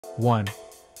1.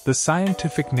 The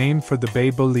scientific name for the Bay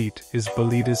Bolete is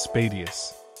Boletus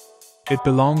badius. It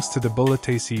belongs to the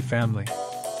Boletaceae family.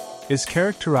 It is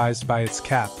characterized by its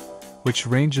cap, which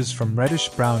ranges from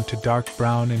reddish-brown to dark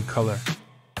brown in color.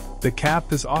 The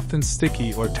cap is often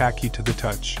sticky or tacky to the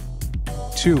touch.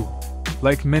 2.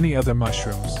 Like many other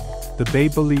mushrooms, the Bay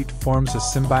Bolete forms a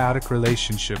symbiotic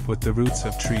relationship with the roots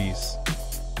of trees.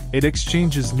 It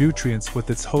exchanges nutrients with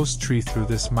its host tree through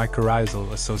this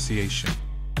mycorrhizal association.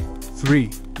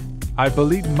 3.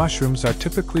 Bolete mushrooms are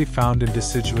typically found in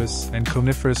deciduous and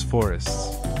coniferous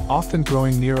forests, often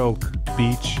growing near oak,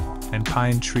 beech, and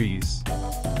pine trees.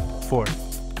 4.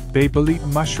 Bay Bolete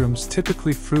mushrooms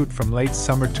typically fruit from late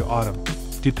summer to autumn,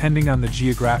 depending on the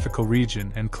geographical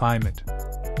region and climate.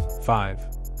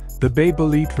 5. The Bay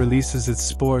Bolete releases its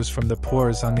spores from the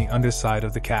pores on the underside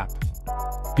of the cap.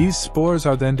 These spores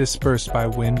are then dispersed by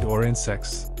wind or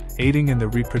insects, aiding in the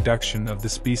reproduction of the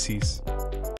species.